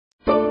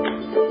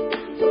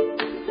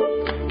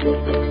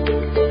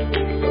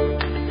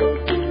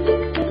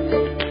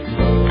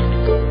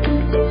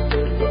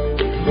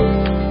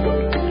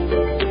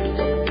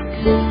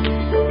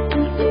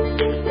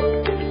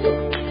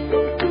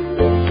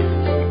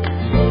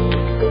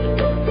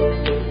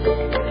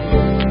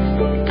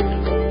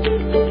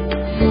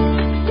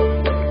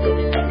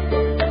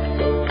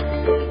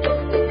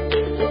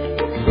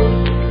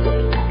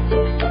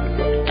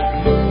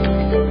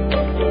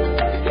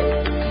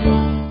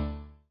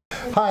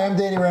Hi, I'm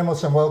Danny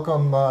Ramos and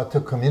welcome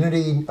to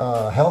Community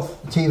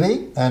Health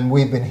TV, and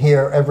we've been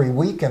here every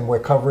week and we're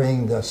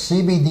covering the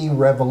CBD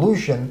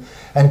revolution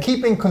and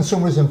keeping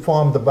consumers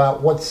informed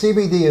about what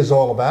CBD is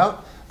all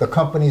about, the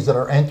companies that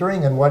are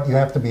entering, and what you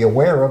have to be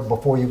aware of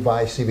before you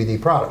buy CBD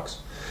products.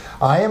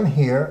 I am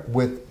here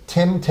with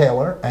Tim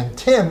Taylor, and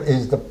Tim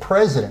is the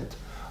president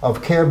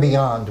of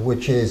CareBeyond,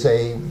 which is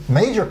a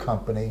major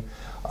company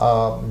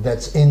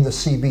that's in the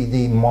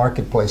CBD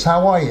marketplace.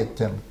 How are you,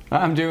 Tim?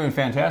 I'm doing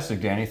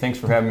fantastic, Danny. Thanks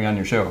for having me on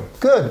your show.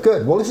 Good,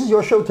 good. Well, this is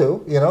your show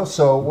too,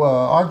 so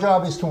our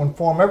job is to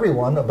inform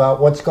everyone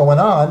about what's going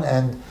on,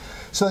 and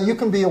so you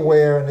can be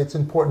aware, and it's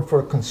important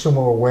for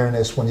consumer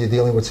awareness when you're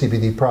dealing with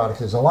CBD products.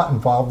 There's a lot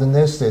involved in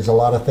this. There's a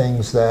lot of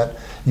things that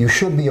you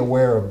should be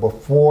aware of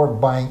before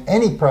buying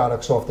any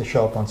products off the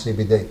shelf on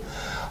CBD.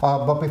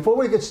 But before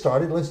we get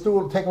started, let's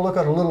take a look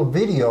at a little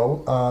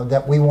video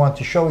that we want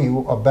to show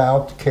you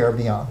about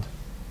CareBeyond.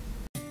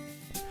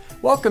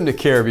 Welcome to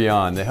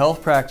CareBeyond, the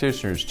health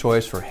practitioner's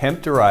choice for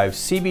hemp-derived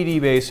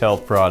CBD-based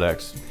health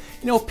products.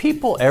 You know,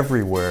 people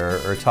everywhere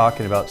are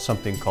talking about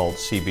something called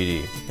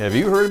CBD. Have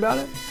you heard about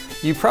it?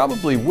 You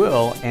probably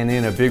will, and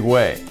in a big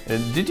way.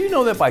 Did you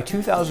know that by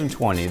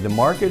 2020, the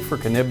market for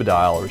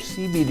cannabidiol, or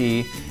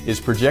CBD,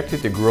 is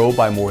projected to grow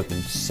by more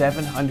than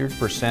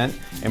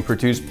 700% and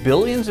produce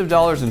billions of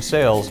dollars in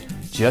sales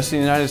just in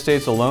the United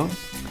States alone?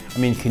 I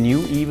mean, can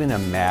you even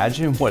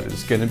imagine what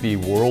it's going to be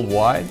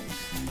worldwide?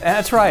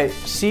 That's right,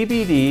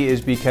 CBD is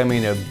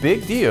becoming a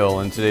big deal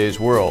in today's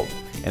world.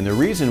 And the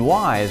reason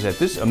why is that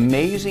this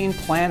amazing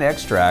plant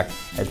extract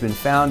has been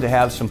found to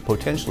have some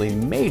potentially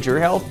major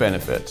health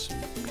benefits.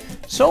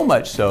 So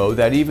much so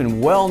that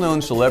even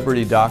well-known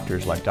celebrity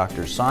doctors like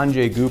Dr.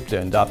 Sanjay Gupta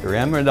and Dr.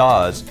 Amar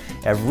Das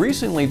have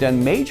recently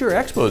done major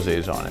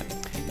exposés on it.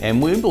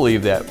 And we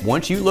believe that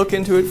once you look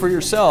into it for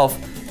yourself,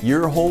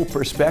 your whole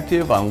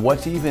perspective on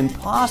what's even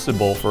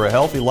possible for a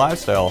healthy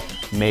lifestyle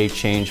may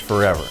change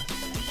forever.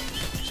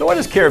 So what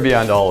is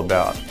CareBeyond all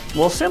about?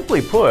 Well,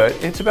 simply put,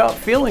 it's about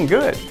feeling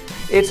good.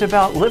 It's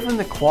about living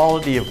the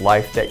quality of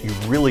life that you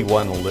really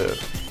want to live,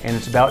 and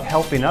it's about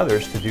helping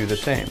others to do the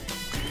same.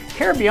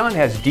 CareBeyond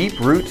has deep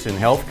roots in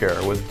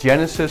healthcare, with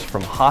genesis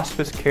from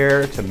hospice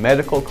care to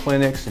medical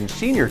clinics and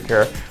senior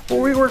care,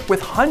 where we work with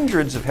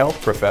hundreds of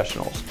health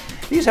professionals.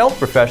 These health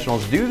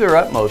professionals do their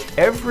utmost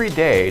every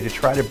day to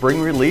try to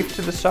bring relief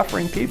to the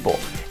suffering people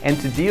and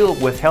to deal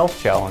with health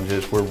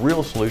challenges where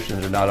real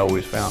solutions are not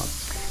always found.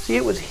 See,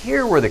 it was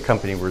here where the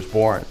company was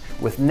born,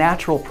 with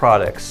natural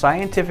products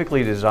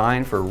scientifically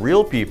designed for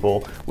real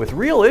people with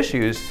real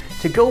issues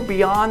to go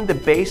beyond the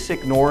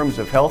basic norms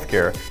of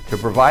healthcare to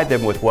provide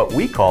them with what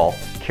we call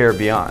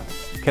CareBeyond.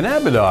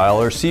 Cannabidiol,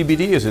 or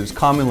CBD as it's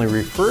commonly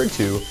referred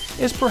to,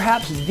 is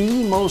perhaps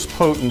the most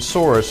potent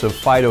source of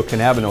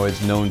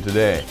phytocannabinoids known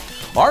today.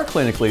 Our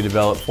clinically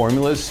developed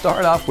formulas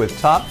start off with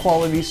top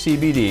quality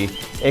CBD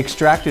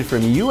extracted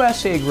from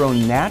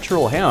USA-grown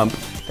natural hemp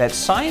that's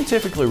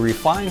scientifically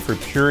refined for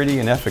purity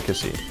and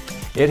efficacy.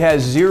 It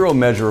has zero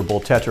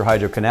measurable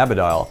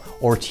tetrahydrocannabidiol,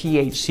 or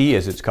THC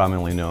as it's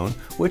commonly known,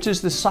 which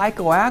is the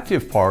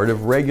psychoactive part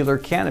of regular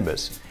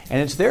cannabis,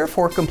 and it's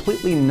therefore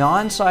completely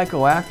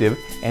non-psychoactive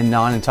and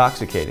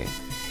non-intoxicating.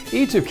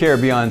 Each of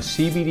CareBeyond's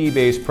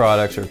CBD-based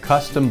products are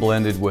custom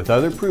blended with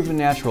other proven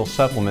natural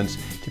supplements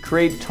to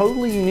create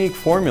totally unique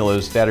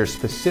formulas that are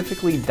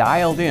specifically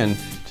dialed in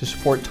to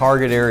support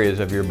target areas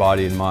of your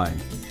body and mind.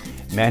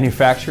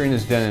 Manufacturing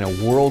is done in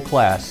a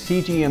world-class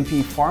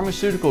CGMP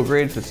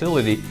pharmaceutical-grade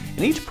facility,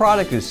 and each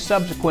product is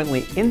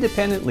subsequently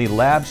independently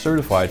lab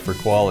certified for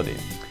quality.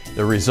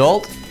 The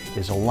result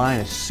is a line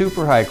of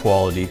super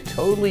high-quality,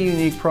 totally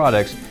unique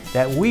products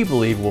that we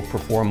believe will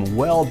perform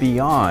well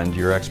beyond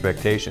your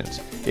expectations.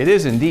 It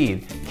is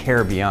indeed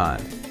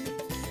CareBeyond.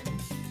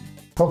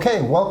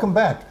 Okay, welcome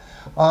back.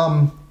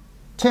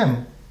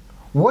 Tim,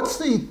 what's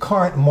the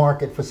current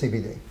market for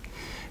CBD?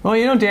 Well,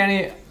 you know,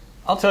 Danny,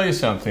 I'll tell you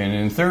something.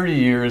 In 30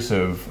 years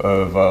of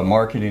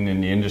marketing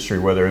in the industry,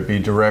 whether it be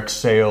direct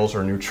sales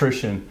or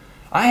nutrition,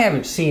 I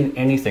haven't seen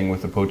anything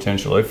with the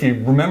potential. If you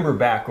remember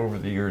back over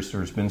the years,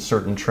 there's been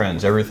certain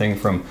trends. Everything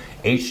from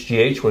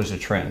HGH was a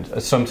trend.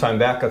 Some time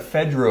back,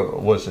 ephedra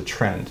was a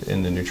trend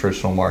in the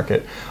nutritional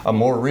market.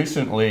 More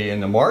recently, in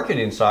the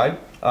marketing side,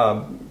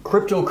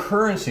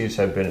 cryptocurrencies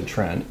have been a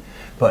trend.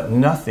 But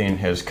nothing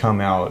has come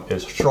out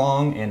as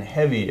strong and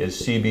heavy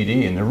as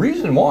CBD. And the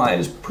reason why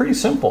is pretty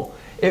simple.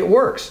 It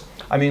works.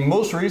 I mean,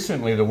 most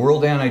recently, the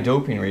World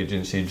Anti-Doping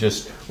Agency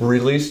just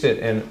released it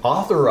and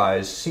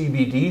authorized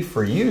CBD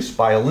for use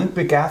by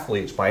Olympic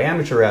athletes, by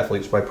amateur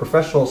athletes, by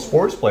professional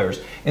sports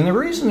players. And the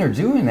reason they're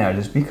doing that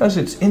is because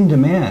it's in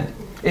demand.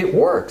 It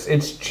works.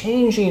 It's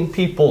changing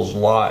people's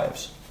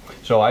lives.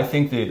 So I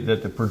think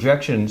that the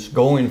projections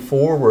going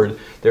forward,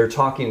 they're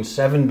talking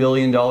 $7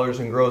 billion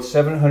in growth,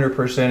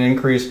 700%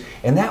 increase,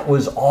 and that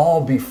was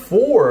all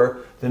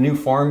before the new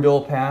Farm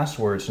Bill passed,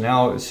 where it's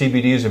now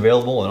CBD is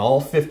available in all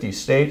 50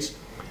 states.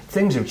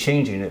 Things are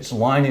changing. It's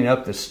lining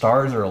up. The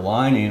stars are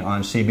aligning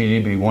on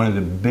CBD to be one of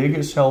the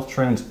biggest health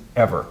trends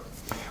ever.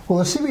 Well,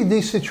 the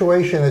CBD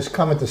situation has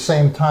come at the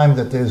same time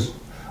that there's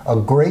a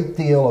great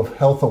deal of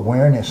health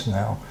awareness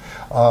now.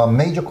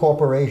 Major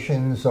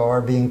corporations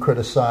are being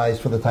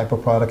criticized for the type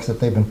of products that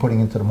they've been putting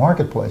into the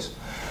marketplace.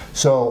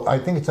 So I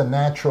think it's a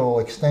natural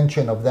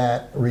extension of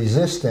that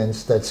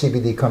resistance that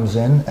CBD comes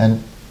in,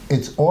 and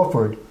it's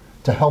offered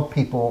to help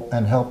people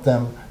and help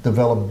them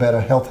develop better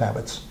health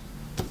habits.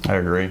 I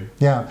agree.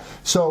 Yeah.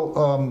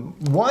 So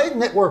why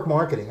network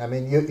marketing? I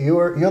mean,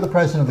 you're the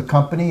president of the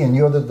company and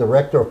you're the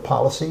director of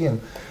policy, and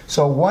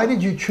so why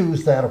did you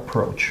choose that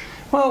approach?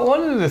 Well,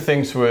 one of the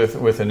things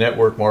with a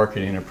network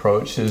marketing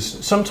approach is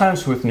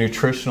sometimes with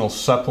nutritional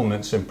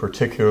supplements in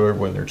particular,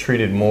 when they're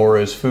treated more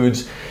as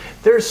foods,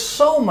 there's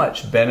so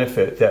much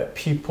benefit that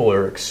people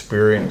are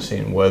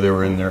experiencing,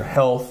 whether in their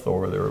health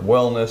or their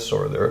wellness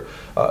or their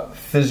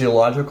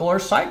physiological or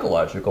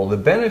psychological. The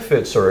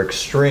benefits are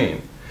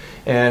extreme.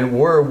 And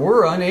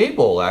we're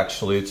unable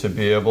actually to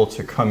be able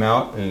to come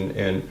out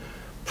and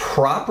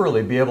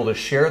properly be able to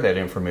share that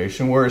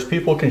information, whereas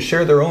people can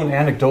share their own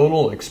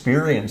anecdotal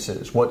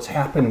experiences, what's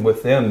happened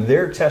with them,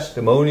 their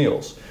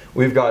testimonials.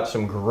 We've got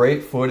some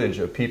great footage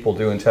of people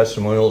doing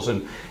testimonials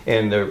and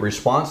the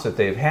response that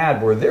they've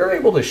had, where they're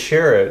able to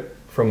share it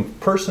from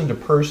person to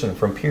person,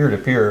 from peer to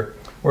peer,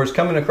 whereas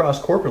coming across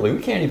corporately,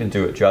 we can't even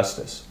do it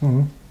justice.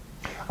 Mm-hmm.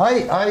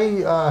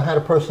 I had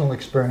a personal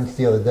experience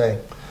the other day.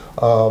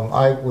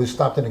 I was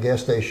stopped in a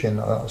gas station,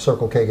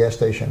 Circle K gas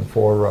station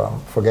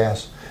for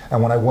gas.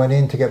 And when I went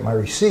in to get my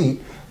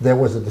receipt, there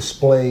was a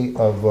display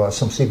of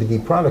some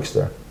CBD products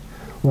there,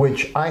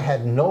 which I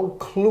had no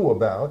clue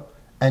about,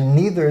 and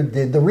neither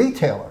did the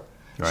retailer.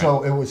 Right.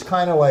 So it was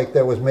kind of like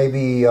there was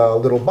maybe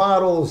little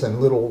bottles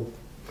and little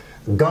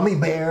gummy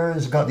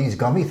bears, got these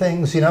gummy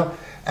things, you know.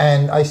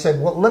 And I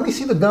said, well, let me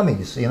see the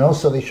gummies, you know.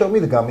 So they showed me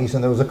the gummies,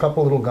 and there was a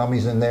couple little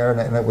gummies in there,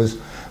 and it was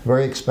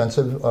very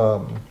expensive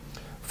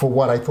for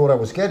what I thought I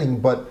was getting.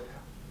 But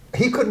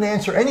he couldn't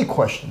answer any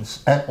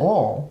questions at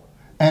all.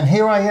 And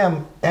here I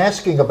am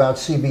asking about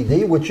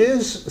CBD, which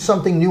is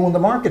something new in the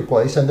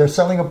marketplace, and they're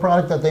selling a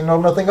product that they know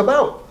nothing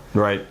about.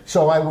 Right.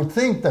 So I would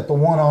think that the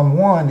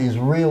one-on-one is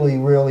really,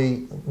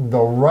 really the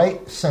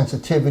right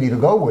sensitivity to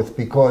go with,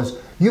 because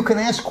you can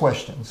ask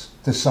questions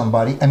to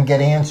somebody and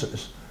get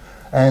answers.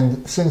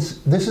 And since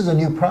this is a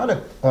new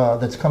product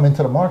that's come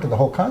into the market, the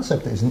whole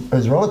concept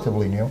is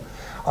relatively new,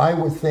 I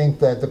would think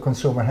that the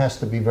consumer has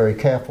to be very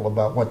careful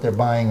about what they're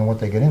buying and what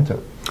they get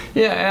into.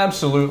 Yeah,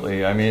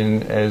 absolutely. I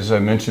mean, as I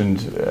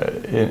mentioned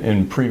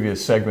in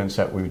previous segments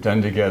that we've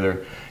done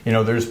together, you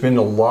know, there's been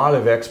a lot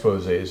of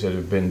exposés that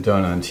have been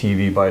done on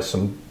TV by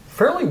some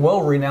fairly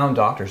well-renowned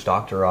doctors,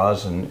 Dr.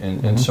 Oz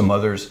and some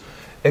others,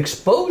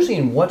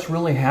 exposing what's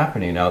really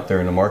happening out there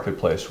in the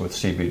marketplace with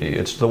CBD.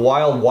 It's the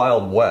wild,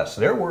 wild west.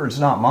 Their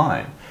words, not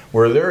mine,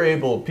 where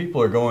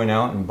people are going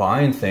out and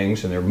buying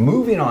things, and they're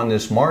moving on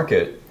this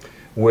market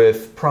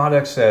with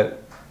products that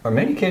are in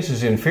many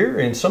cases inferior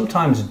and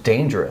sometimes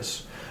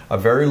dangerous.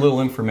 Very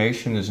little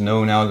information is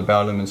known out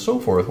about them and so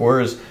forth.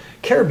 Whereas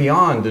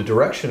CareBeyond, the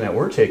direction that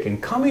we're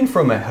taking, coming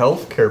from a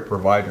healthcare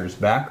provider's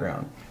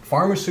background,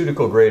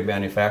 pharmaceutical grade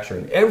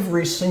manufacturing,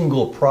 every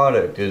single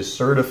product is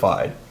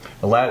certified.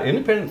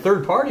 Independent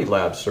third-party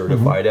labs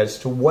certified as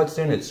to what's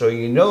in it, so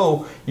you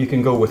know you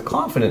can go with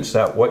confidence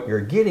that what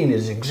you're getting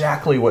is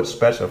exactly what's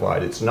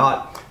specified. It's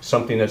not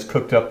something that's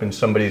cooked up in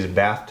somebody's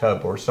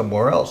bathtub or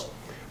somewhere else.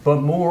 But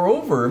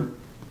moreover,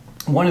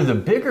 one of the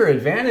bigger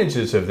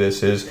advantages of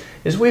this is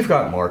we've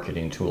got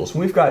marketing tools.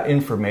 We've got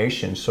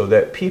information so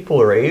that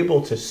people are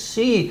able to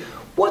see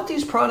what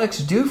these products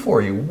do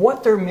for you,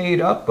 what they're made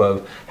up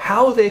of,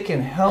 how they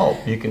can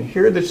help. You can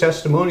hear the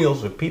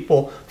testimonials of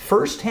people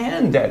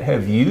firsthand that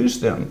have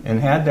used them and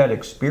had that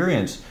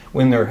experience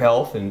in their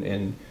health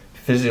and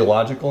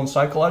physiological and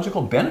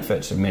psychological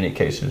benefits in many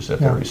cases that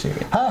they're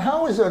receiving.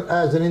 How is it,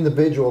 as an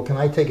individual, can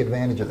I take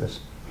advantage of this?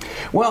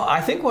 Well,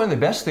 I think one of the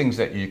best things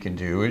that you can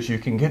do is you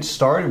can get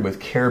started with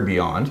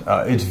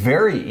CareBeyond. It's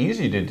very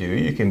easy to do.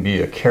 You can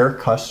be a Care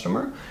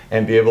customer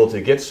and be able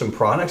to get some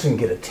products and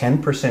get a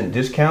 10%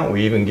 discount.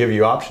 We even give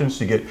you options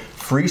to get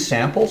free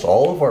samples.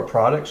 All of our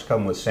products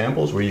come with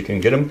samples where you can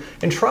get them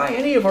and try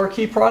any of our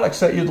key products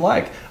that you'd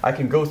like. I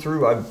can go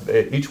through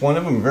each one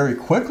of them very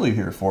quickly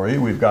here for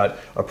you. We've got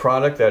a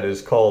product that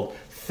is called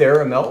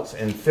Theramelt,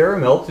 and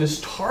Theramelt is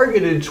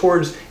targeted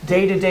towards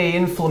day-to-day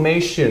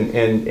inflammation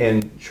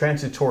and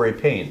transitory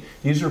pain.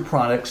 These are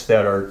products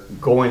that are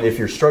going, if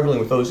you're struggling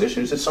with those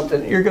issues, it's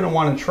something that you're going to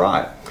want to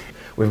try.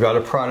 We've got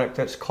a product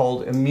that's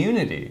called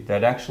Immunity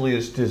that actually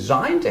is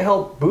designed to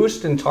help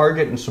boost and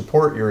target and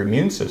support your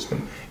immune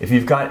system. If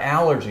you've got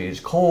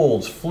allergies,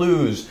 colds,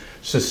 flus,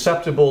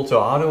 susceptible to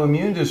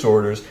autoimmune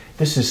disorders,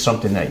 this is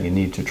something that you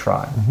need to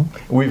try.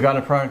 We've got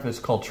a product that's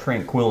called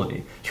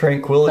Tranquility.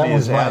 Tranquility that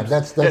is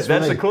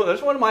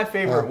that's one of my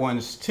favorite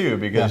ones too,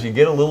 because you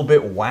get a little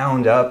bit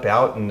wound up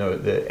out in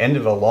the end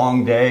of a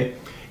long day.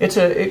 It's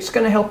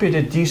going to help you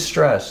to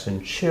de-stress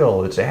and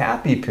chill. It's a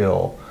happy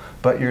pill,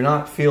 but you're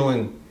not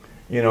feeling,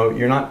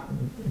 you're not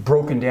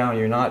broken down.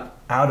 You're not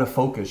out of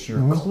focus.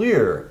 You're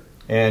clear.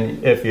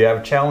 And if you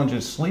have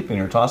challenges sleeping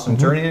or tossing and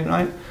turning at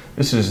night,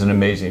 this is an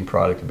amazing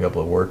product to be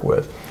able to work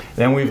with.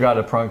 Then we've got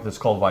a product that's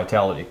called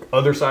Vitality.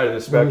 Other side of the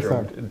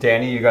spectrum.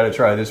 Danny, you got to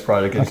try this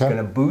product. It's going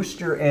to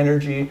boost your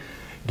energy,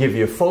 give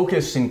you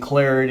focus and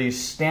clarity,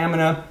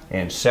 stamina,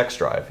 and sex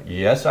drive.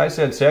 Yes, I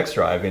said sex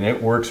drive, and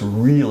it works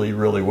really,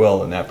 really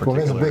well in that particular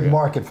area. Well, there's a big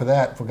market for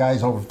that for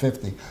guys over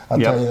 50. I'll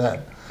tell you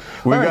that.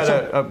 We've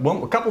got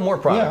a couple more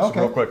products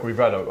real quick. We've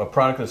got a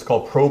product that's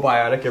called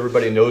Probiotic.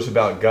 Everybody knows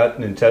about gut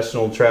and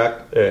intestinal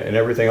tract and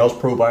everything else.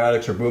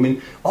 Probiotics are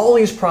booming. All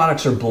these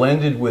products are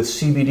blended with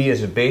CBD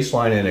as a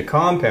baseline and a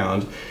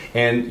compound.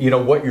 And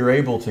what you're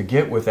able to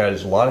get with that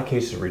is a lot of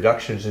cases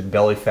reductions in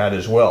belly fat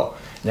as well.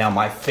 Now,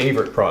 my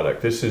favorite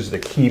product, this is the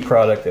key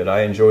product that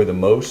I enjoy the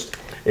most,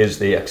 is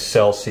the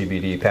Excel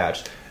CBD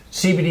patch.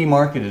 CBD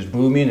market is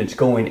booming. It's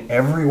going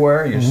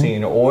everywhere. You're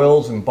seeing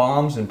oils and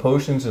balms and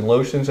potions and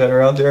lotions that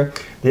are out there.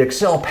 The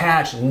Excel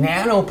patch,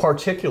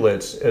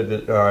 nanoparticulates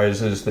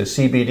is the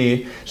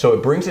CBD, so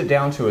it brings it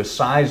down to a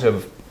size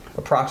of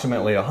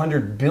approximately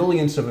 100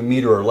 billionths of a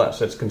meter or less.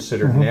 That's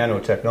considered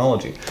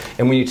nanotechnology.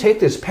 And when you take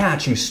this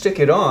patch, you stick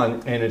it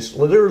on, and it's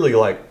literally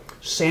like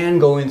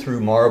sand going through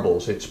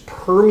marbles. It's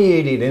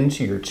permeated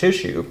into your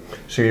tissue,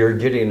 so you're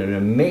getting an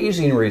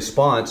amazing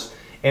response.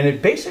 And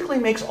it basically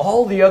makes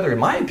all the other, in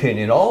my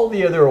opinion, all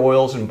the other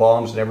oils and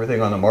balms and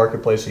everything on the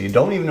marketplace that you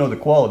don't even know the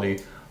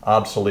quality,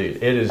 obsolete.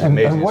 It is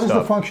amazing stuff. And what is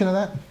the function of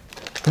that?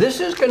 This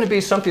is going to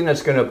be something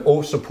that's going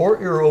to support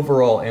your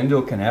overall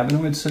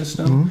endocannabinoid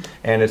system,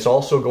 and it's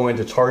also going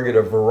to target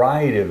a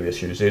variety of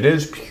issues. It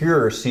is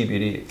pure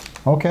CBD.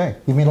 Okay.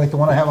 You mean like the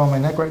one I have on my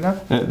neck right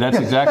now? That's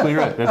exactly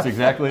right. That's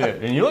exactly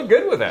it. And you look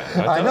good with that.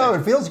 I know.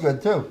 It feels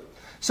good, too.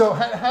 So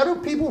how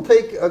do people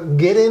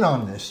get in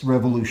on this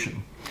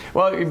revolution?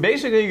 Well,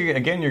 basically,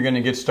 again, you're going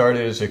to get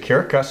started as a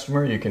Care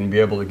customer. You can be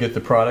able to get the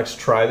products,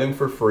 try them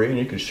for free, and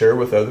you can share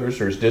with others.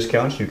 There's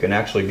discounts. You can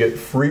actually get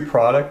free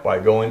product by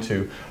going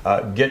to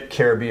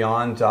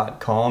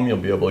getcarebeyond.com. You'll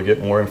be able to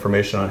get more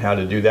information on how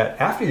to do that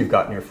after you've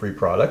gotten your free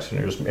products, and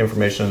there's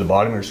information at the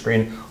bottom of your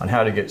screen on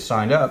how to get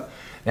signed up.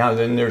 Now,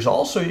 then there's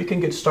also, you can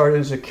get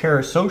started as a Care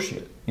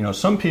associate.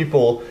 Some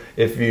people,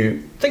 if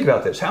you think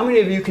about this, how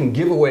many of you can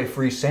give away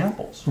free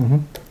samples?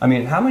 I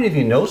mean, how many of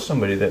you know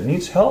somebody that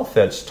needs help,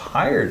 that's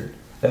tired,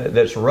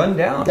 that's run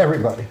down?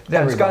 Everybody.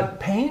 That's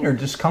got pain or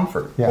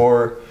discomfort,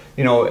 or,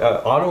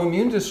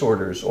 autoimmune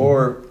disorders,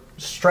 or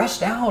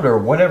stressed out, or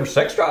whatever,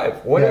 sex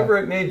drive, whatever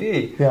it may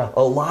be.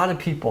 A lot of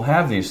people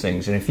have these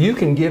things. And if you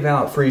can give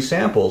out free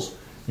samples,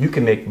 you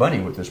can make money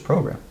with this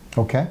program.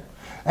 Okay.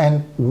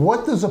 And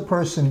what does a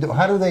person do?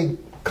 How do they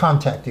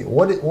contact you?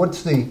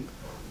 What's the...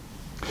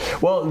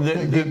 Well,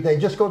 they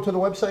just go to the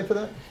website for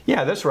that?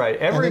 Yeah, that's right.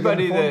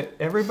 Everybody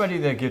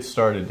that gets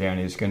started,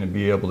 Danny, is going to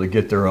be able to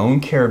get their own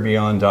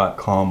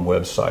CareBeyond.com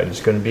website. It's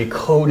going to be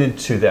coded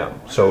to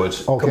them. So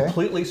it's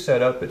completely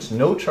set up. It's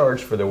no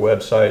charge for the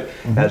website.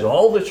 Has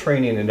all the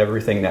training and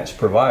everything that's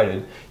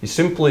provided. You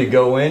simply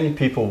go in.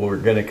 People are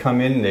going to come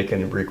in. They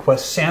can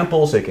request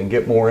samples. They can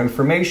get more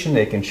information.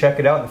 They can check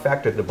it out. In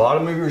fact, at the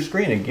bottom of your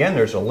screen, again,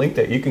 there's a link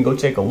that you can go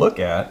take a look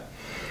at.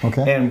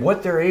 And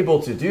what they're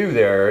able to do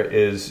there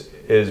is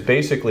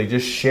basically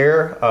just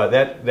share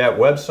that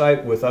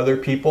website with other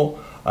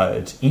people.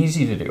 It's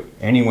easy to do.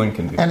 Anyone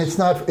can do it. And it's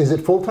not, is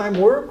it full-time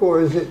work,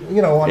 or is it,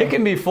 it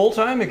can be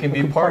full-time, it can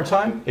be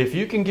part-time. If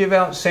you can give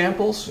out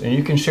samples and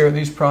you can share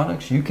these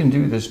products, you can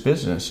do this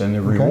business, and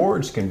the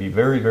rewards can be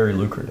very, very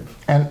lucrative.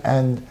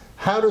 And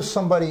how does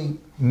somebody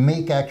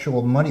make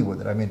actual money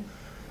with it? I mean,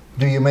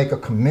 do you make a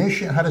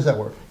commission? How does that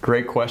work?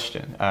 Great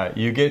question.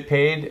 You get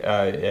paid.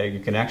 You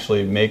can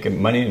actually make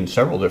money in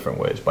several different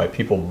ways. By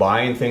people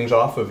buying things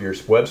off of your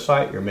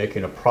website, you're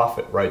making a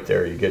profit right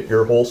there. You get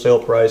your wholesale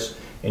price,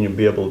 and you'll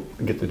be able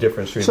to get the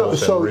difference between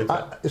wholesale and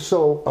retail.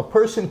 So a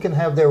person can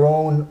have their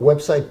own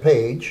website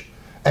page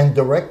and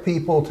direct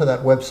people to that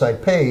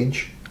website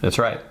page. That's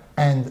right.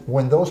 And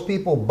when those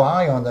people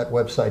buy on that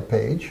website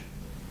page,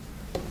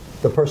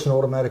 the person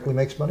automatically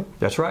makes money?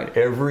 That's right.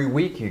 Every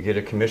week you get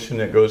a commission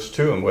that goes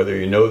to them, whether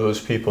you know those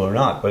people or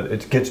not, but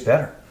it gets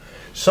better.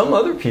 Some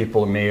other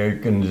people may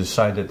going to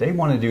decide that they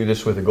want to do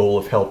this with the goal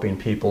of helping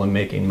people and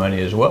making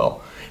money as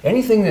well.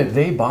 Anything that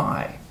they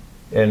buy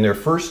in their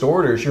first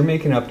orders, you're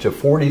making up to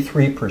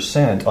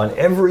 43% on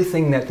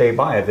everything that they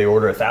buy. If they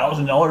order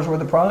 $1,000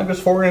 worth of product, it's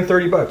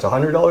 $430.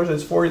 $100,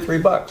 it's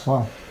 $43.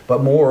 Wow.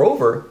 But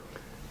moreover,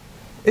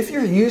 if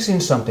you're using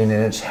something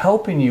and it's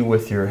helping you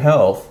with your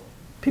health,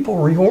 people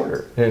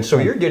reorder. And so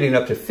you're getting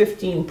up to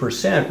 15%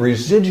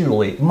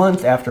 residually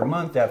month after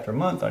month after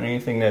month on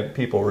anything that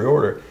people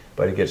reorder,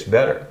 but it gets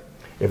better.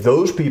 If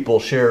those people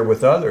share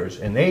with others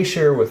and they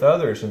share with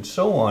others and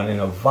so on in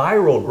a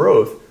viral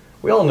growth,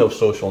 we all know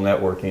social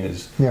networking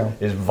is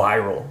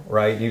viral,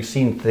 right? You've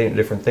seen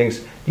different things.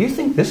 Do you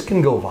think this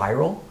can go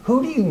viral?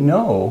 Who do you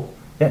know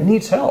that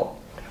needs help?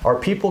 Are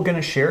people going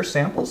to share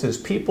samples? As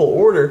people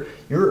order,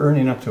 you're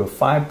earning up to a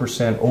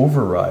 5%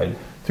 override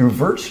through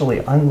virtually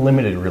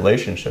unlimited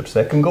relationships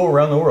that can go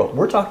around the world.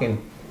 We're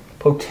talking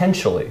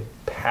potentially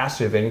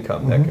passive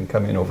income that can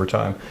come in over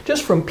time,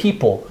 just from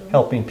people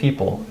helping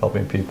people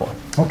helping people.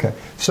 Okay,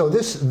 so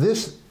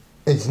this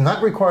it's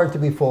not required to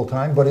be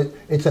full-time, but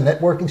it's a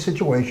networking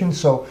situation.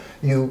 So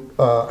you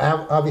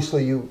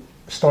obviously you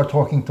start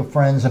talking to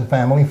friends and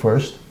family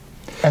first,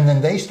 and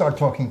then they start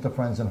talking to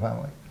friends and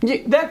family. Yeah,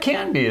 that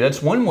can be.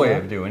 That's one way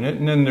of doing it.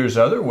 And then there's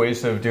other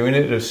ways of doing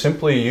it, of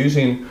simply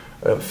using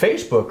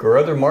Facebook or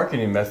other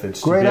marketing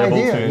methods to be able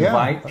to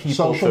invite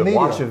people to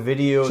watch a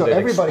video that explains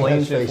it for them. So everybody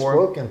has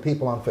Facebook and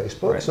people on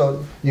Facebook,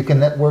 so you can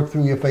network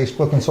through your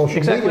Facebook and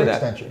social media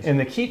extensions. And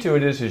the key to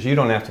it is you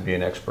don't have to be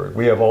an expert.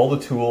 We have all the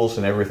tools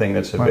and everything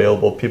that's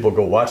available. People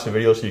go watch the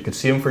videos so you can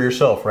see them for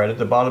yourself right at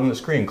the bottom of the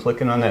screen.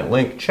 Clicking on that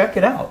link, check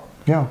it out.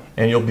 Yeah.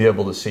 And you'll be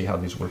able to see how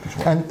these work as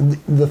well. And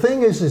the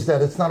thing is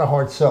that it's not a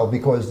hard sell,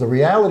 because the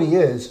reality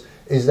is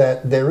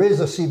that there is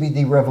a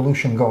CBD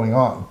revolution going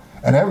on,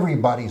 and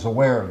everybody's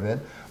aware of it,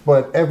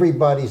 but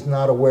everybody's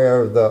not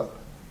aware of the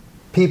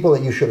people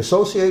that you should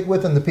associate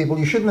with and the people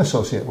you shouldn't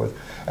associate with.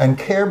 And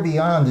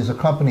CareBeyond is a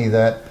company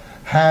that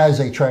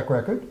has a track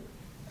record,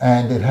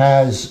 and it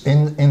has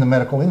in the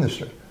medical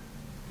industry.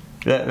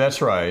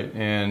 That's right.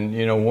 And,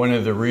 you know, one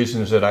of the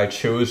reasons that I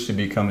chose to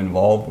become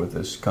involved with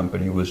this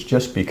company was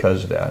just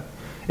because of that.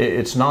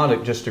 It's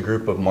not just a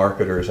group of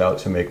marketers out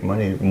to make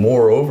money.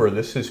 Moreover,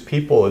 this is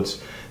people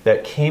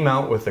that came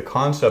out with the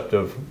concept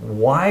of,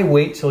 why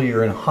wait till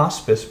you're in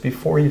hospice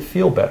before you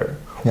feel better?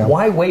 Yeah.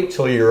 Why wait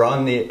till you're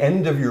on the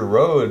end of your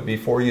road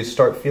before you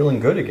start feeling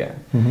good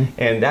again?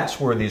 And that's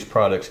where these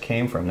products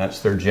came from.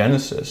 That's their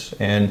genesis.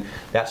 And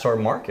that's our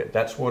market.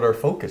 That's what our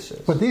focus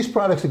is. But these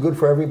products are good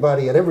for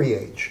everybody at every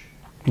age.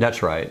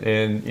 That's right.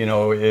 And, you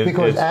know,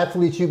 because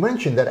athletes, you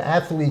mentioned that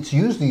athletes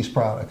use these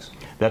products.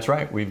 That's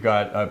right. We've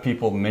got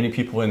many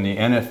people in the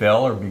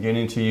NFL are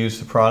beginning to use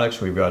the products.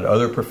 We've got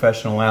other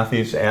professional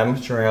athletes,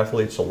 amateur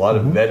athletes. A lot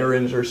of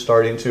veterans are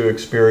starting to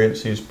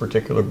experience these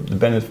particular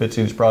benefits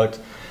of these products.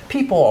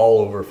 People all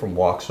over from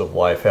walks of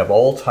life have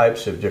all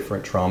types of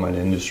different trauma in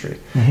industry.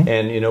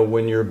 And, you know,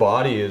 when your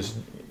body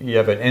you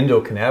have an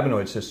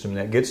endocannabinoid system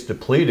that gets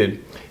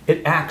depleted,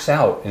 it acts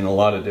out in a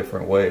lot of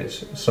different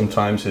ways.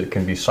 Sometimes it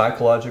can be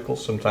psychological,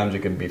 sometimes it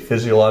can be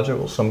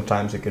physiological,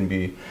 sometimes it can be,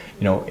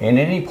 you know, in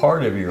any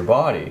part of your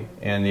body.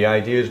 And the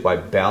idea is, by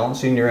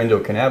balancing your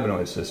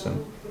endocannabinoid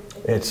system,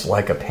 it's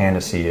like a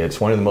panacea.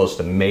 It's one of the most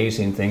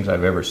amazing things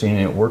I've ever seen,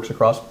 and it works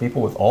across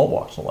people with all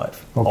walks of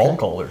life, all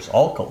colors,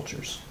 all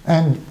cultures.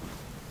 And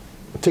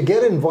to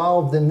get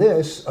involved in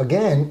this,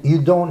 again,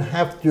 you don't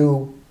have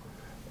to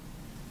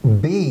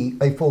be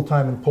a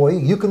full-time employee.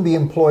 You can be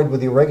employed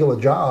with your regular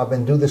job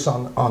and do this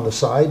on the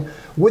side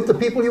with the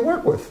people you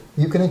work with.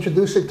 You can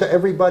introduce it to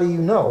everybody you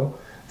know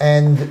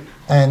and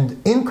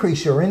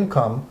increase your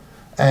income,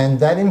 and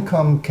that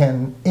income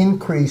can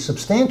increase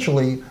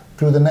substantially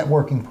through the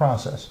networking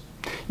process.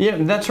 Yeah,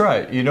 that's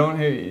right. You don't.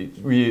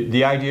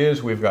 The idea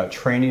is we've got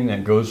training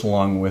that goes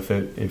along with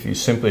it. If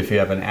you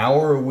have an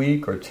hour a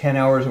week, or 10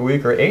 hours a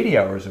week, or 80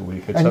 hours a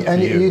week, it's up to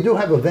you. And you do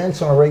have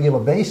events on a regular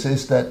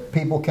basis that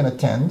people can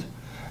attend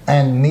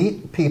and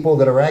meet people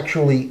that are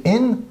actually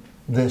in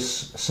this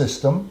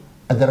system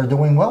and that are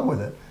doing well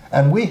with it.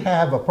 And we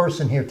have a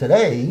person here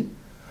today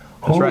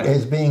who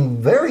is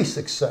being very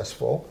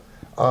successful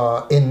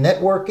in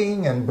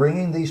networking and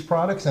bringing these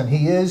products, and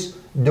he is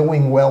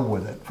doing well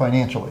with it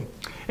financially.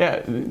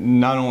 Yeah,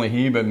 not only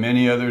he, but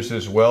many others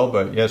as well.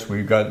 But yes,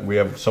 we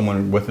have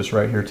someone with us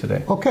right here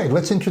today. Okay,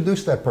 let's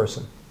introduce that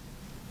person.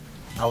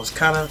 I was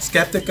kind of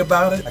skeptic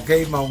about it. I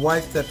gave my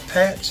wife that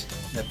patch,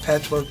 and the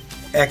patch worked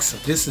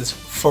excellent. This is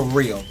for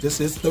real.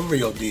 This is the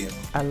real deal.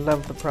 I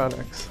love the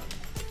products.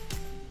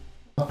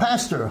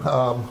 Pastor,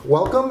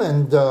 welcome,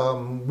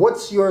 and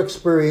what's your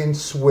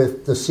experience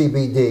with the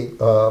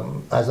CBD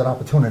as an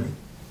opportunity?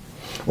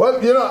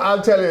 Well, you know,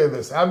 I'll tell you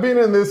this. I've been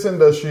in this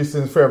industry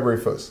since February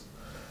 1st,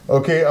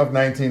 okay, of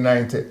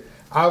 1990.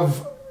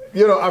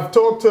 I've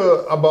talked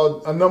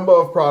about a number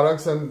of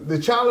products, and the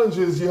challenge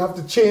is you have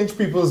to change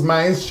people's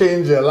minds,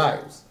 change their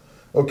lives,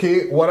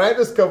 okay? What I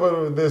discovered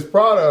with this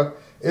product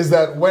is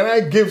that when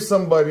I give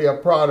somebody a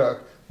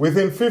product,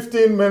 within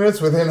 15 minutes,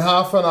 within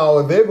half an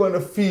hour, they're going to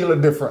feel a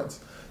difference.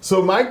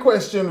 So my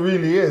question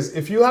really is,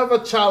 if you have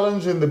a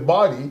challenge in the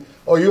body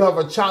or you have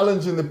a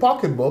challenge in the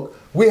pocketbook,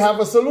 we have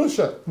a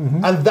solution.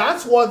 And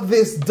that's what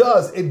this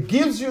does. It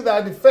gives you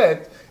that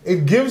effect.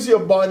 It gives your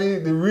body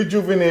the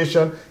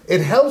rejuvenation.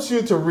 It helps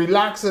you to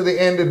relax at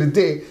the end of the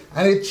day.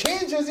 And it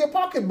changes your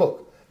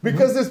pocketbook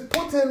because it's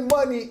putting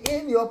money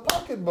in your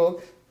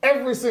pocketbook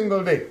every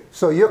single day.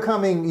 So you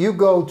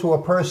go to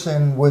a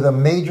person with a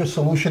major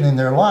solution in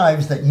their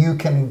lives that you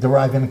can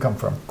derive income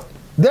from.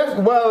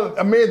 Well,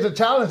 a major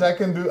challenge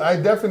I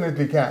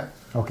definitely can.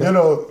 Okay. You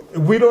know,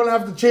 we don't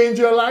have to change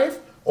your life.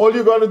 All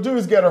you got to do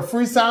is get a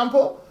free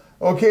sample.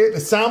 Okay, the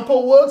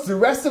sample works. The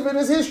rest of it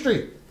is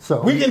history.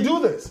 So we can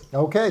do this.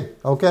 Okay.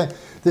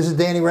 This is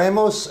Danny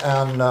Ramos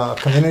on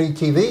Community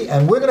TV,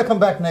 and we're going to come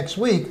back next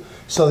week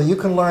so that you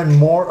can learn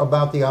more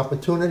about the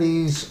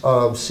opportunities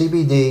of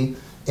CBD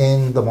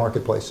in the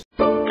marketplace.